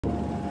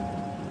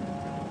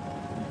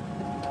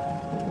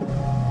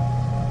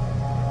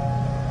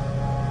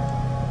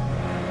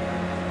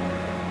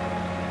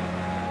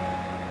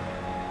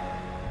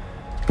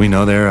We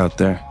know they're out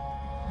there,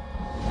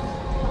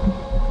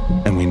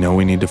 and we know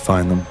we need to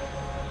find them.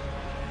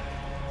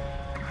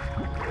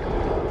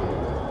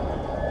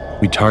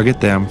 We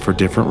target them for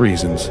different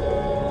reasons,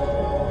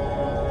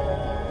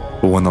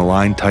 but when the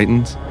line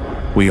tightens,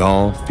 we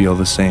all feel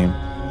the same.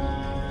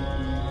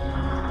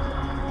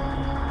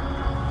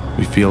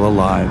 We feel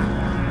alive.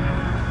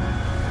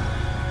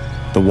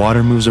 The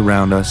water moves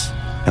around us,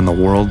 and the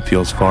world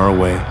feels far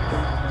away.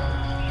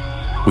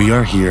 We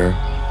are here.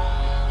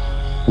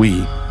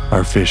 We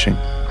are fishing.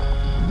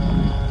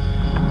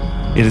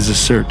 It is a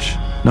search,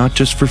 not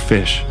just for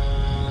fish,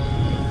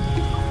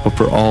 but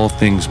for all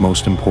things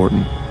most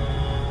important.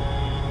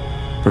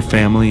 For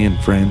family and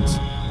friends,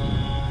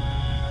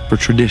 for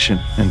tradition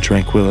and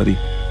tranquility,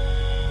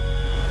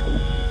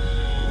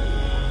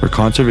 for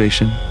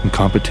conservation and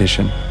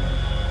competition.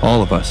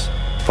 All of us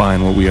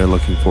find what we are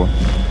looking for.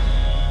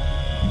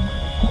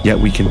 Yet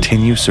we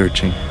continue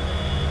searching.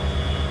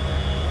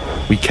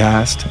 We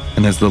cast,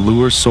 and as the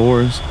lure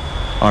soars,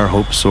 our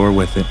hopes soar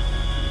with it.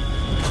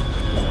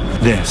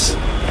 This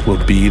will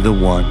be the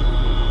one.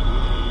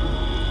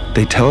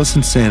 They tell us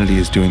insanity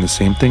is doing the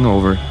same thing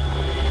over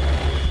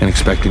and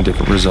expecting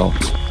different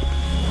results.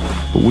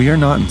 But we are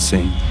not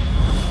insane.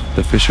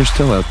 The fish are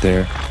still out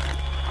there,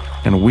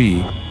 and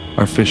we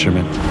are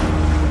fishermen.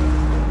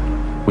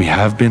 We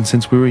have been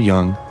since we were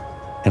young,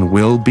 and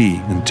will be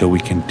until we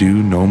can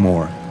do no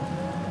more.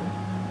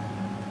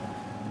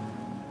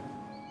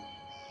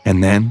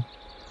 And then,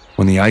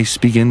 when the ice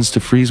begins to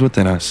freeze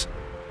within us,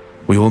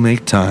 we will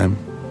make time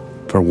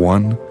for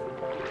one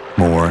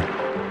more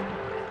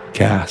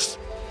cast.